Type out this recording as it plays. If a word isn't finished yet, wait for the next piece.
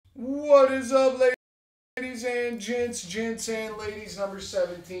What is up, ladies and gents and ladies? Number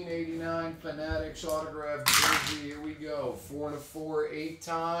 1789, Fanatics autograph jersey. Here we go. 4 and a 4, 8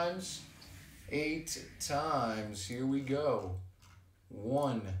 times. 8 times. Here we go.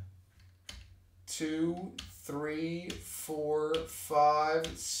 1, 2, 3, 4, 5,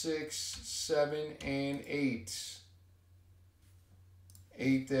 6, 7, and 8.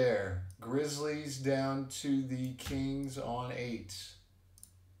 8 there. Grizzlies down to the Kings on 8.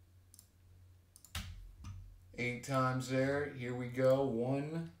 8 times there. Here we go.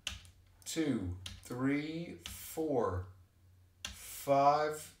 1, 2, 3, 4,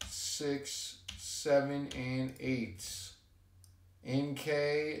 5, 6, 7, and 8.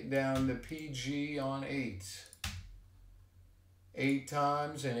 NK down to PG on 8. 8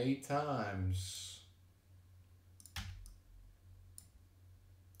 times and 8 times.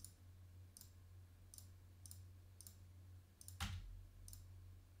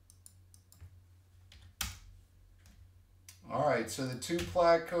 All right, so the 2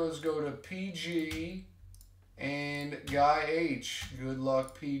 plaque codes go to PG and Guy H. Good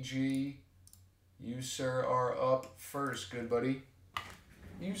luck, PG. You, sir, are up first. Good, buddy.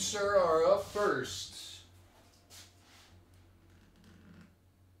 You, sir, are up first.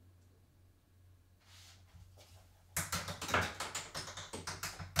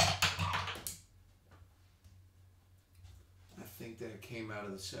 I think that came out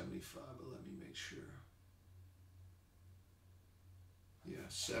of the 75, but let me make sure. Yeah,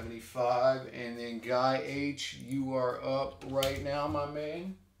 75. And then Guy H, you are up right now, my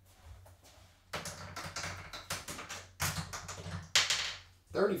man.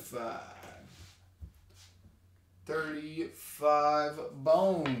 35. 35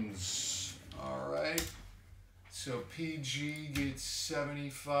 bones. All right. So PG gets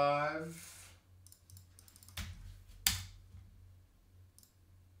 75.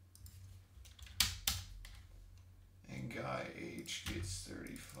 And Guy H gets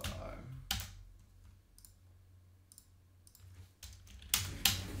 35.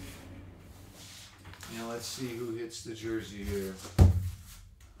 Now let's see who hits the jersey here.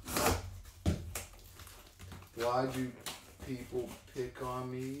 Why do people pick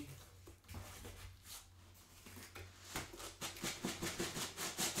on me?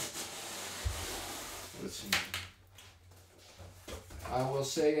 Let's see. I will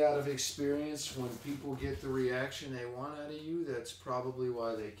say out of experience, when people get the reaction they want out of you, that's probably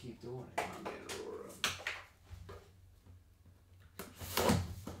why they keep doing it. I mean,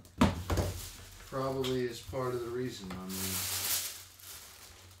 probably is part of the reason. I mean,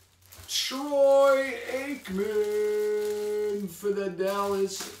 Troy Aikman for the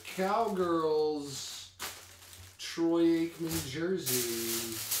Dallas Cowgirls. Troy Aikman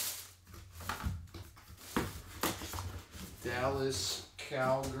jersey. Dallas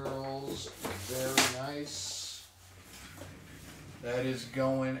Cowgirls. Very nice. That is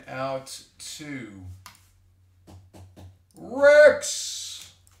going out to Rex.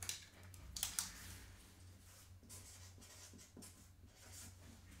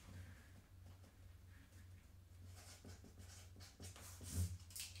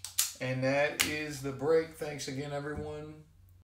 And that is the break. Thanks again, everyone.